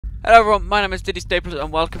Hello everyone, my name is Diddy Staples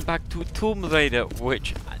and welcome back to Tomb Raider,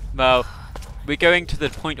 which, well, we're going to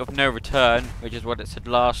the point of no return, which is what it said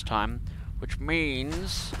last time, which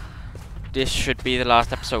means this should be the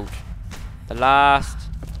last episode. The last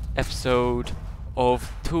episode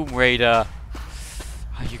of Tomb Raider.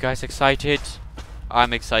 Are you guys excited?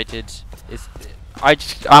 I'm excited. I'm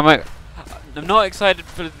not excited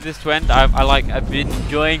for this to end. I've been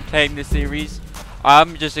enjoying playing this series.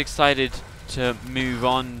 I'm just excited to move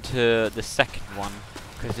on to the second one,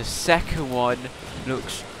 because the second one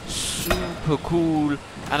looks super cool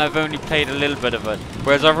and I've only played a little bit of it,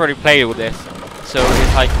 whereas I've already played all this, so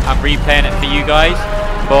it's like I'm replaying it for you guys.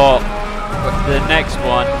 But the next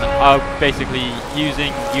one I'm basically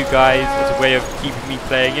using you guys as a way of keeping me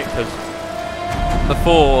playing it, because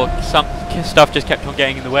before some stuff just kept on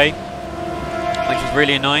getting in the way, which is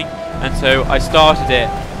really annoying. And so I started it,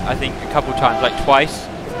 I think a couple times, like twice,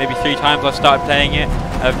 maybe 3 times I've started playing it.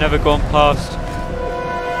 I've never gone past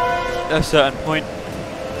a certain point,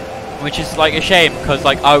 which is like a shame, because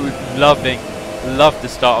like I was loved the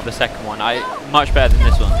start of the second one. Much better than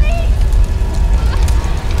this one.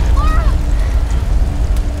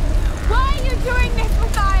 Why are you doing this,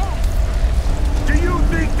 Matthias? Do you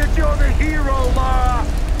think that you're the hero, Lara?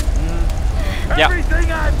 Yeah.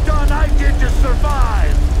 Everything I've done, I did to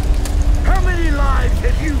survive. How many lives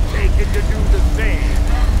have you taken to do the same?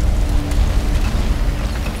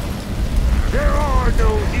 There are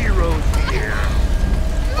no heroes here.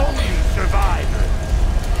 Only survivors.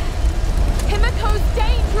 Himiko's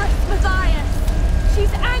dangerous, Matthias.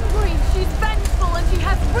 She's angry, she's vengeful, and she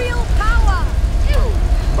has real power.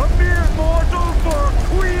 A mere mortal for a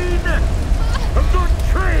queen? A good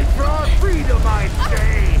trade for our freedom, I'd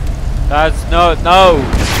say. That's no.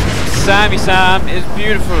 Sam is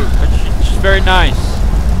beautiful. And she's very nice.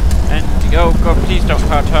 And oh god, please don't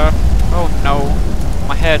hurt her. Oh no,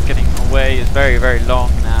 my hair's getting away. It's very, very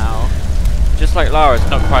long now. Just like Lara's,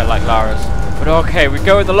 not quite like Lara's. But okay, we're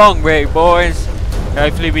going the long way, boys.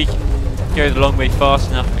 Hopefully we can go the long way fast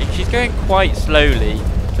enough. She's going quite slowly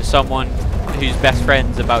for someone whose best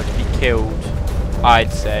friend's about to be killed,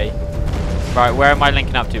 I'd say. Right, where am I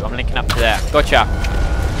linking up to? I'm linking up to there. Gotcha.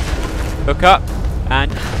 Hook up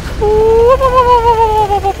and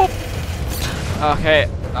okay.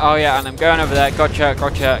 Oh yeah, and I'm going over there. Gotcha.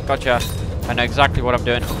 I know exactly what I'm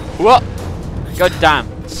doing. What? God damn,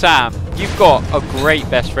 Sam, you've got a great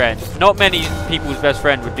best friend. Not many people's best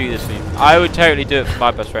friend would do this for you. I would totally do it for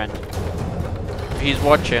my best friend. If he's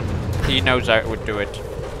watching, he knows I would do it.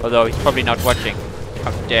 Although he's probably not watching.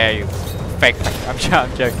 How dare you? Fake. I'm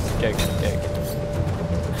joking.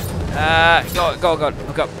 Go,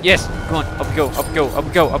 hook up. Yes, come on, up we go.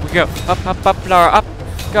 Up, Lara, up.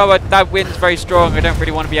 Go, that wind's very strong. I don't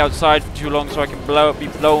really want to be outside for too long so I can be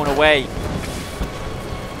blown away.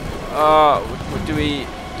 Do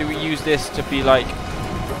we use this to be like,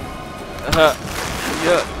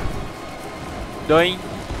 dying?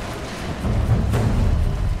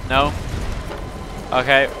 No?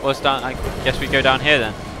 Okay, what's down? I guess we go down here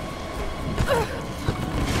then.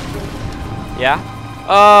 Yeah?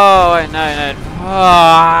 Oh, no.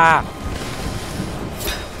 Ah!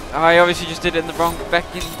 I obviously just did it in the wrong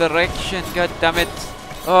fucking direction. God damn it.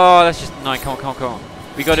 Oh, that's just annoying. Come on.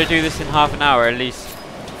 We got to do this in half an hour at least.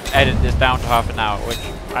 Edit this down to half an hour, which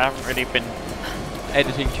I haven't really been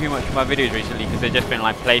editing too much of my videos recently because they've just been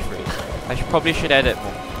like playthroughs. I probably should edit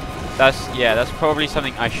more. That's probably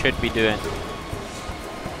something I should be doing.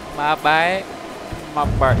 My bye.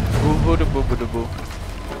 Boo boo.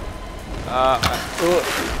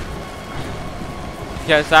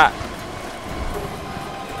 Here's that.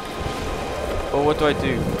 Oh, what do I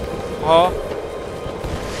do? Oh.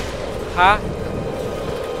 Huh?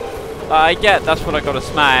 I get that's what I gotta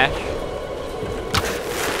smash.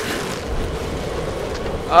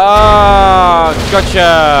 Oh,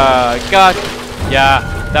 gotcha. Yeah,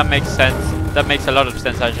 that makes sense. That makes a lot of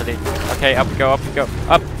sense actually. Okay, up we go.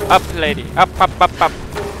 Up, lady. Up.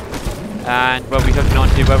 And where are we hooking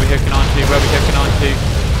onto? Where are we hooking onto?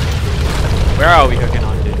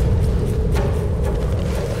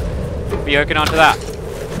 We hooking onto that?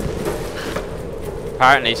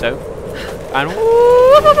 Apparently so. And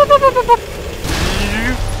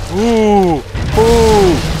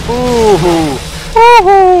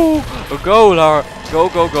go, Lara. Go.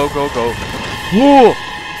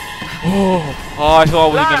 Oh, I thought I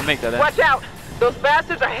wasn't gonna make that then. Watch out! Those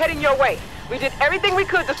bastards are heading your way. We did everything we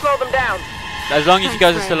could to slow them down. As long as you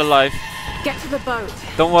guys are still alive. Get to the boat.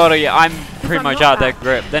 Don't worry, I'm pretty much out of their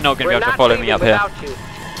grip. They're not going to be able to follow me up here.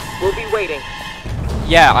 We'll be waiting.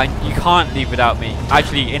 Yeah, you can't leave without me.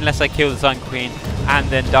 Actually, unless I kill the Sun Queen and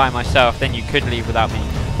then die myself, then you could leave without me.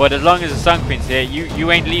 But as long as the Sun Queen's here,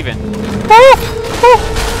 you ain't leaving.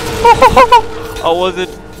 I wasn't.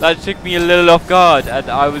 That took me a little off guard, and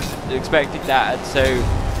I was expecting that, and so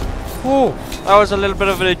that was a little bit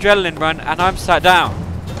of an adrenaline run, and I'm sat down.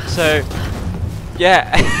 So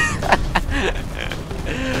yeah.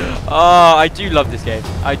 Oh, I do love this game.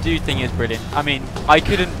 I do think it's brilliant. I mean, I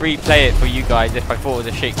couldn't replay it for you guys if I thought it was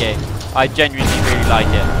a shit game. I genuinely really like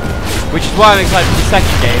it. Which is why I'm excited for the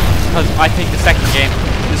second game, because I think the second game,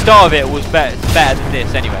 the start of it was better than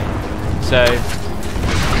this anyway. So,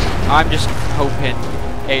 I'm just hoping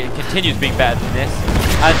it continues being better than this.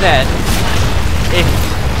 And then, if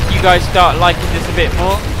you guys start liking this a bit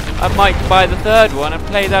more, I might buy the third one and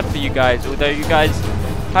play that for you guys. Although you guys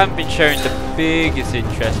haven't been showing the biggest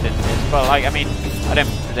interest in this, but like, I mean, I don't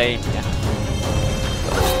play. Yeah.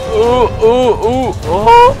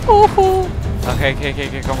 Okay,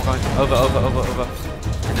 come on, over,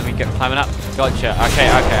 and then we get climbing up. Gotcha. Okay,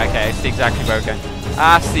 I see exactly where we're going.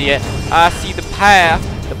 I see it. I see the path.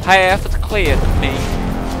 The path is clear to me.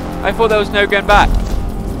 I thought there was no going back.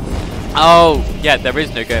 Oh, yeah, there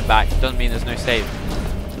is no going back. Doesn't mean there's no save.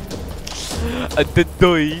 The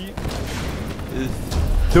die is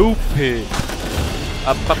stupid.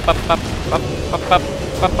 Up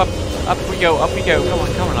we go, up we go. Come on,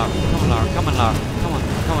 Lara. Come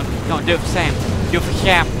on, do it for Sam. Do it for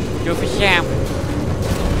Sham.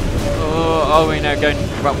 Oh, we know, going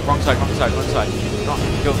wrong side. Go on,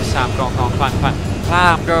 do it for Sam. Go on, climb.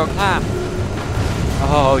 Climb, girl, climb.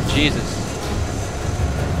 Oh, Jesus.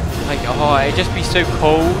 Like, oh, it'd just be so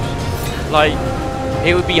cold. Like,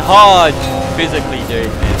 it would be hard physically doing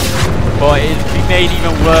this, but it'd be made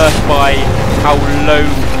even worse by how low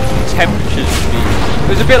temperatures would be.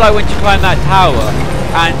 It was a bit like when you climbed that tower,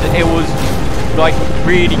 and it was like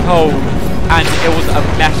really cold, and it was a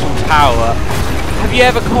metal tower. Have you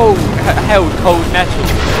ever held cold metal?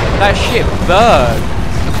 That shit burned.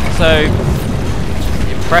 So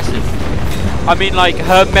impressive. I mean, like,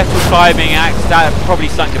 her metal climbing axe, that probably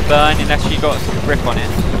starting to burn unless she got some grip on it.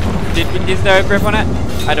 Is there a grip on it?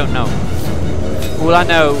 I don't know. All I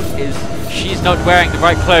know is she's not wearing the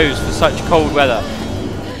right clothes for such cold weather.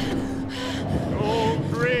 Oh,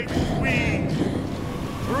 great queen!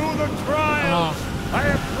 Through the trials, I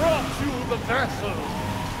have brought you the vessel.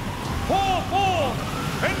 Pour forth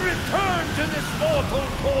and return to this mortal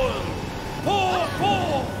coil. Pour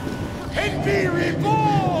forth and be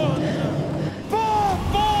reborn. Pour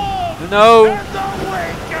forth No. and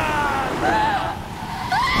awaken.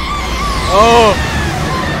 Oh.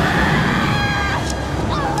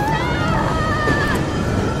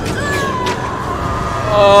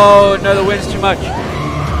 Oh no, the wind's too much. Okay. I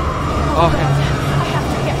have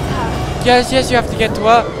to get to her. Yes, you have to get to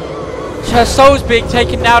her. Her soul's being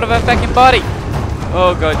taken out of her fucking body.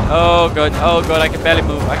 Oh god, I can barely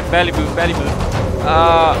move.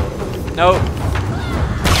 No.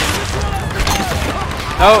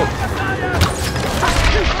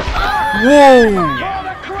 Whoa!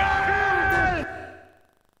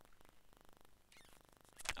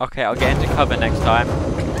 Okay, I'll get into cover next time.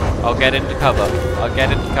 I'll get into cover.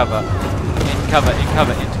 Into cover.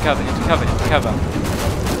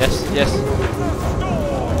 Yes.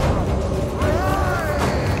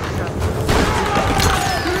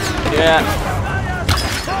 Yeah.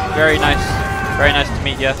 Very nice to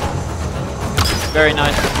meet you. Very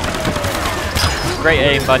nice. Great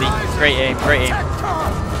aim, buddy. Great aim.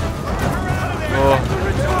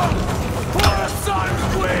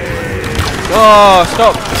 Oh,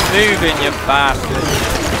 stop moving, you bastard.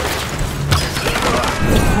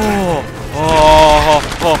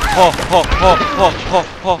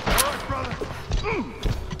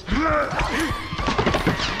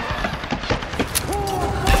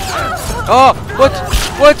 Oh, what?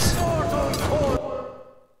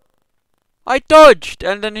 I dodged,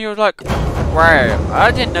 and then he was like, wow,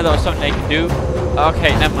 I didn't know that was something they could do.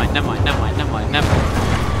 Okay, never mind.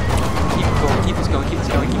 Keep us going.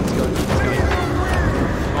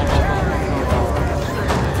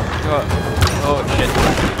 Oh shit.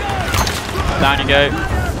 Down you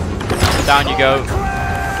go.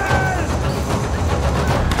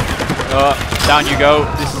 Oh, down you go.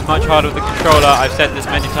 This is much harder with the controller. I've said this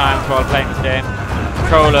many times while playing this game.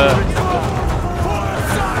 Controller.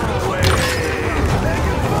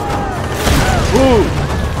 Ooh.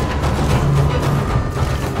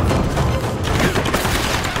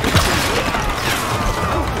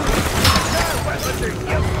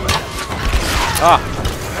 Ah.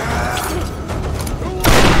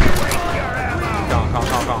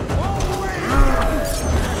 Come on.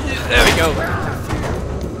 There we go.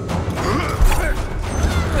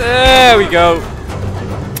 There we go.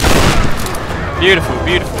 Beautiful.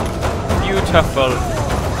 Beautiful.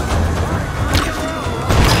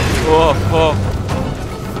 Oh, oh.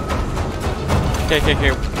 Okay. Keep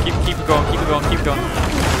it going.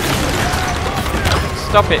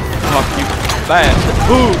 Stop it. Oh, you bastard.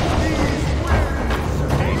 Ooh.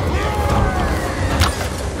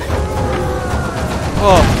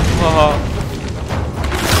 Oh.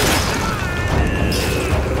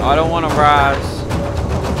 I don't want to rise.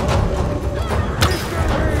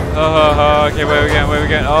 Okay, where are we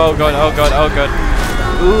going? Oh god.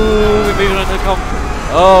 Ooh, we're moving on to the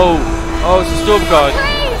Oh, it's a storm god.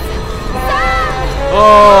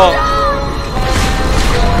 Oh,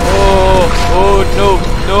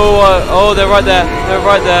 no, oh, they're right there.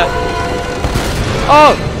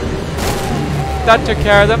 Oh, that took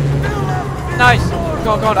care of them. Nice.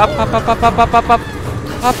 Go on, up.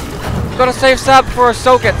 Gotta save Sam before her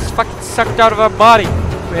soul gets fucking sucked out of her body.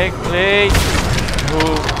 Quickly.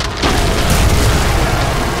 Ooh.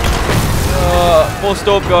 More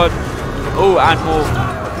storm god. Oh, and more.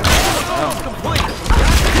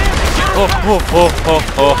 Oh.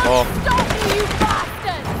 Stop me, you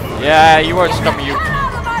bastard! Yeah, you won't stop me, you. Get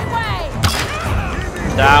out of my way!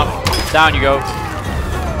 Down you go.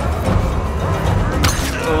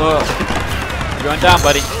 You're going down,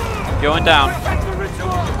 buddy. Going down.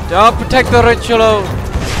 Don't protect the ritual.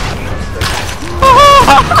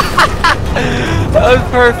 That was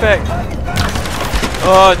perfect.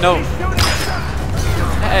 Oh no.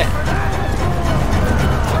 Hey.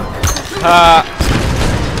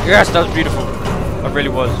 Yes, that was beautiful. It really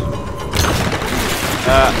was.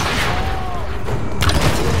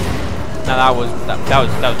 No, that was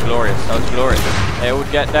glorious. That was glorious. It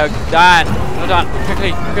would get down. Well done.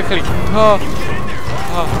 Quickly.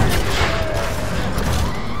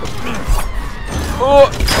 Oh,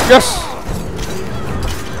 yes.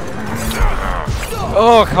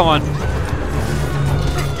 Oh, come on.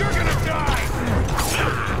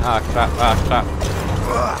 Crap.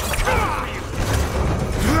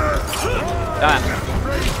 Done.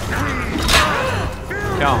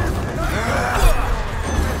 Come on.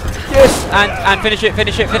 Yes! And finish it.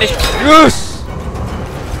 Yes!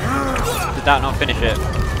 Did that not finish it?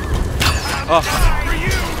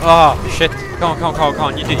 Oh, shit. Come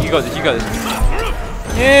on. You got this.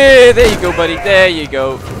 Yeah, there you go, buddy. There you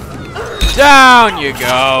go. Down you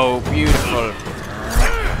go. Beautiful.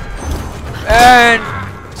 And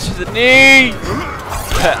to the knee.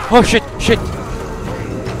 Oh, shit.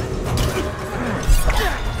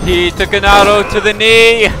 He took an arrow to the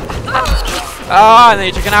knee. And then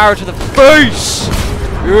he took an arrow to the face.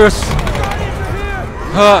 Yes.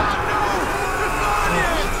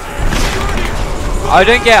 I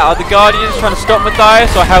don't get. Are the Guardians trying to stop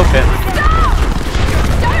Matthias or help him?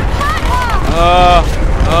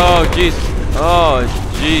 Oh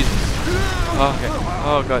Jesus. Okay.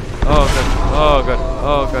 Oh god.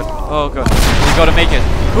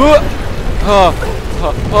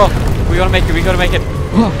 We gotta make it. We gotta make it.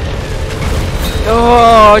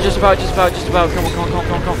 Oh, just about. Come on.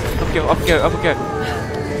 Up we go.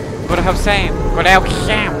 Gotta help Sam.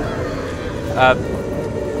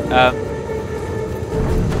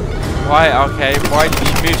 Why? Okay. Why did he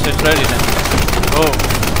move so slowly then? Oh.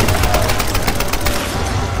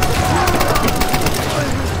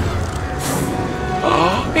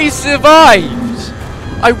 He survived!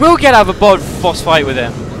 I will get out of a boss fight with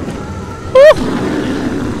him. Woo.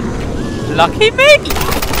 Lucky me!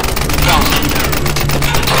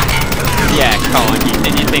 Yeah, come on, you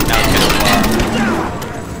think that was gonna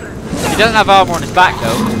work. He doesn't have armor on his back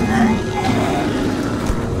though.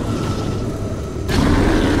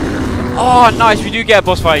 Oh, nice, we do get a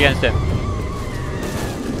boss fight against him.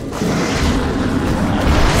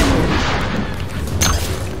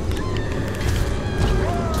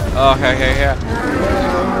 Okay.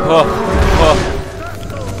 Oh.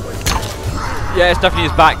 Yeah, it's definitely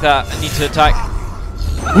his back that I need to attack.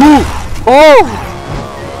 Woo! Oh!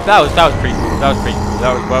 That was pretty cool. That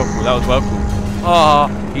was well cool. Oh,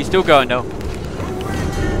 he's still going though.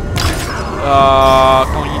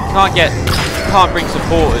 Come on, you can't bring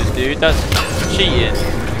supporters, dude. That's cheating.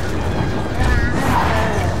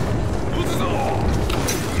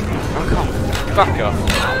 Oh, come on. Fuck off.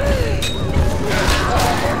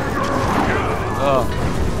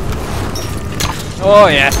 Oh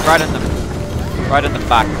yes, right in the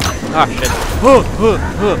back. Oh shit.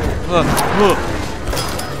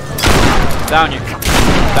 Down you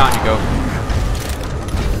go.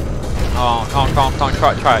 Oh, come on,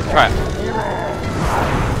 try it.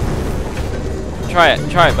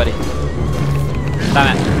 Try it, buddy. Damn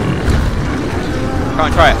it. Come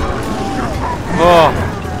on, try it.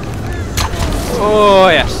 Oh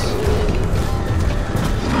yes.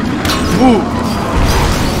 Ooh.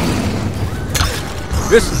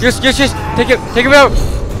 Yes. Take him out.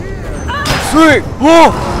 Sweet.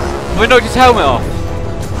 Whoa. We knocked his helmet off.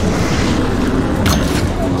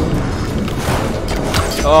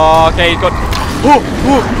 Oh, okay, he's got. Oh.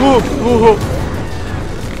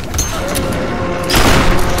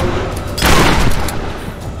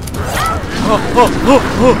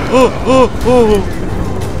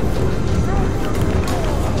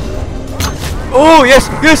 Oh, yes.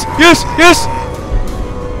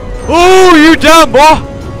 Oh, you damn boy.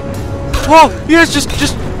 Oh, yes,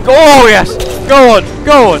 just. Oh, yes. Go on.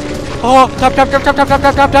 Oh, tap.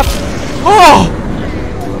 Oh.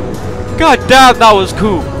 God damn, that was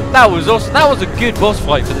cool. That was awesome. That was a good boss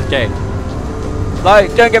fight for this game.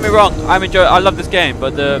 Like, don't get me wrong, I love this game,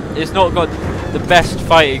 but it's not got the best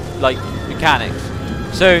fighting like mechanics.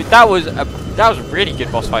 So that was a really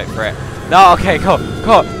good boss fight for it. No, okay, go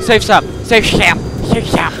on. Save Sam.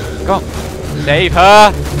 Go on. Save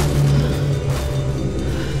her.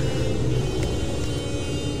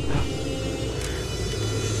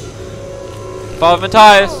 Father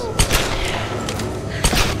Matthias.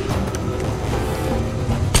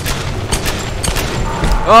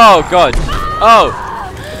 Oh god. Oh.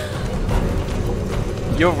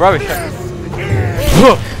 You're rubbish.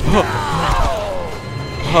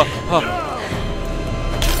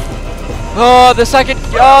 Oh, the second.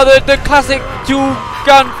 Oh, the classic dual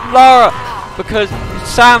gun Lara. Because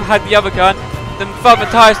Sam had the other gun, then Father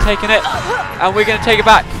Matthias taking it, and we're gonna take it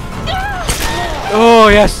back. Oh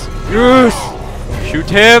yes. Shoot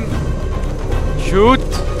him. Shoot.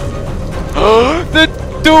 The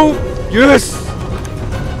dual. Yes.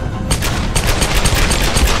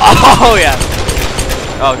 Oh yeah.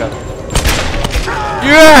 Oh god.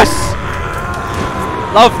 Yes.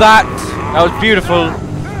 Love that. That was beautiful.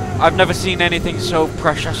 I've never seen anything so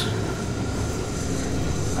precious.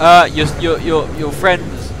 Your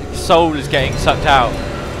friend's soul is getting sucked out.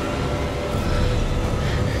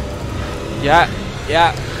 Yeah.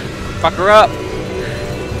 Fuck her up.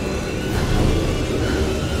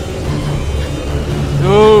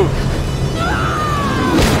 Ooh.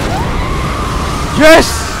 Yes!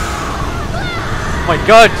 Oh my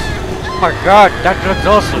god! That looks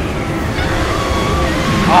awesome!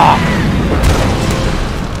 Ah!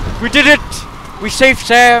 We did it! We saved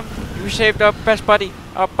Sam! We saved our best buddy!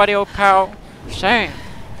 Our buddy old pal! Sam!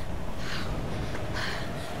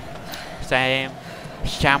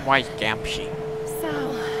 Samwise Gamgee.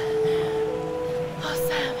 Sam. Oh,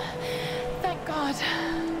 Sam. Thank God.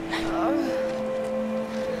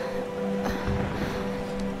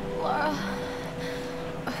 Laura.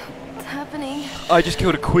 What's happening? I just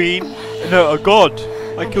killed a queen. No, a god.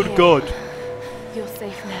 I killed a god. You're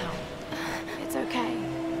safe now. It's okay.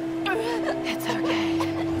 It's okay.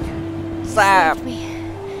 Sam! Saved me.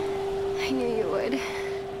 I knew you would.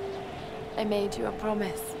 I made you a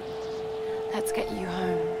promise. Let's get you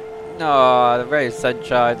home. No, the very sun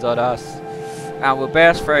shines on us. And we're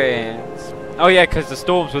best friends. Oh yeah, because the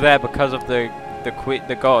storms were there because of the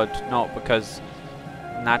god, not because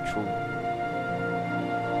natural.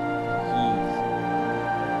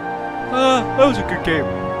 That was a good game.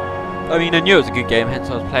 I mean, I knew it was a good game, hence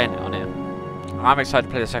I was playing it on it. I'm excited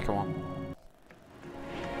to play the second one.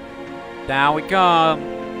 Down we come.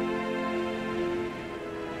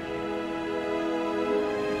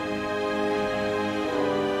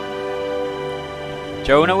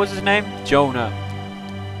 Jonah was his name? Jonah.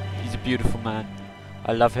 He's a beautiful man.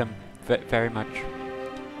 I love him very much.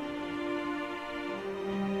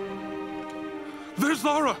 There's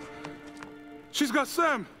Lara! She's got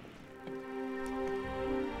Sam!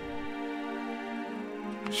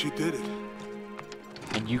 She did it.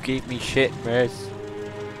 And you gave me shit, Rez.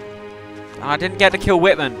 I didn't get to kill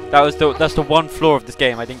Whitman. That's the one flaw of this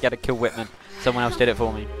game. I didn't get to kill Whitman. Someone else did it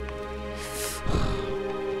for me.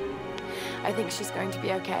 I think she's going to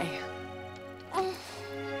be okay.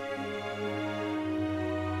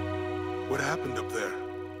 What happened up there?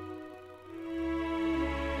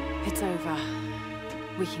 It's over.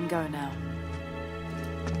 We can go now.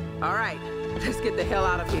 All right, let's get the hell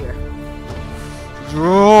out of here.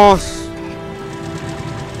 Yes!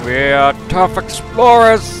 We are tough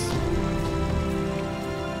explorers!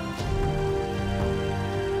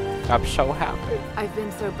 I'm so happy. I've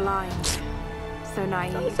been so blind, so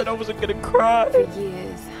naive. I said I wasn't gonna cry. For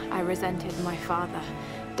years, I resented my father,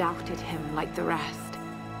 doubted him like the rest.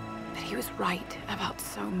 But he was right about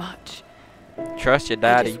so much. Trust your I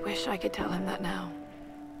daddy. just wish I could tell him that now.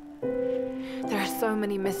 There are so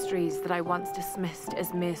many mysteries that I once dismissed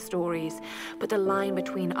as mere stories, but the line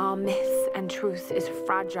between our myths and truth is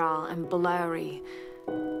fragile and blurry.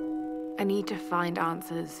 I need to find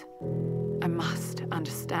answers. I must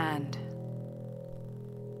understand.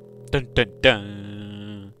 Dun dun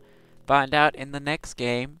dun. Find out in the next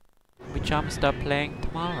game, which I'm start playing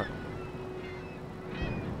tomorrow.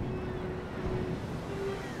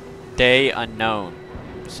 Day unknown.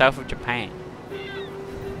 South of Japan.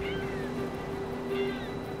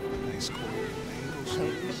 She's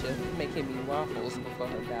making me waffles before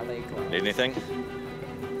her ballet class. Need anything?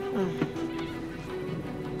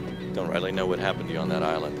 Don't rightly know what happened to you on that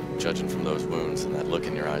island. Judging from those wounds and that look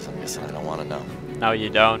in your eyes, I'm guessing I don't want to know. No, you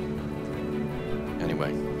don't.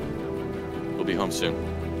 Anyway, we'll be home soon.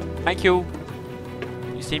 Thank you.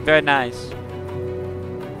 You seem very nice.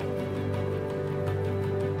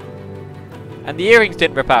 And the earrings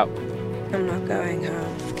didn't rip out. I'm not going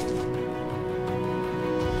home.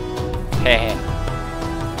 Yeah.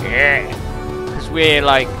 Because we're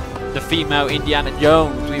like the female Indiana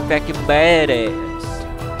Jones. We're fucking badass.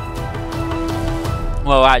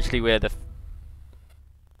 Well, actually, we're the...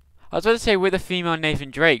 I was about to say we're the female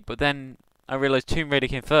Nathan Drake, but then I realised Tomb Raider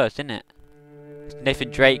came first, didn't it? Nathan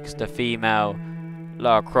Drake's the female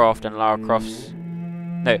Lara Croft and Lara Croft's...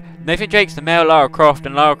 No, Nathan Drake's the male Lara Croft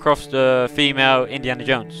and Lara Croft's the female Indiana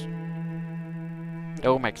Jones. It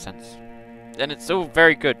all makes sense. And it's all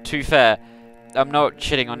very good, to be fair. I'm not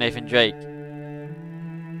shitting on Nathan Drake.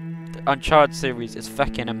 The Uncharted series is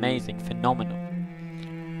fucking amazing, phenomenal.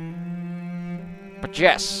 But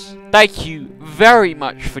yes, thank you very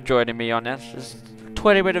much for joining me on this. It's a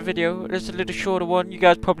 20-minute video. It's a little shorter one. You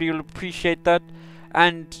guys probably will appreciate that.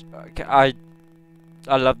 And I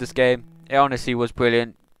love this game. It honestly was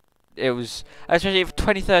brilliant. It was, especially for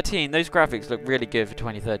 2013, those graphics look really good for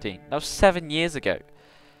 2013. That was 7 years ago.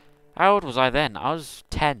 How old was I then? I was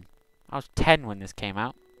 10. I was 10 when this came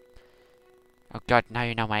out. Oh god, now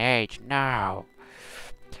you know my age. No.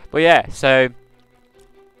 But yeah, so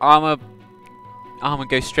I'm gonna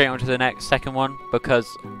go straight on to the second one because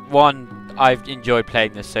one, I've enjoyed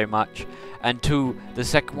playing this so much, and two, the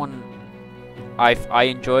second one, I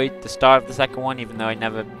enjoyed the start of the second one even though I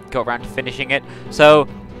never got around to finishing it. So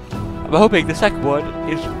I'm hoping the second one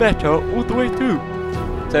is better all the way through.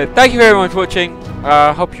 So thank you very much for watching.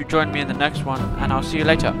 Hope you join me in the next one, and I'll see you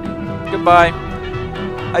later. Goodbye.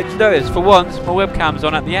 I just noticed, for once, my webcam's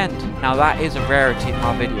on at the end. Now that is a rarity in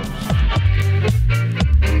my videos.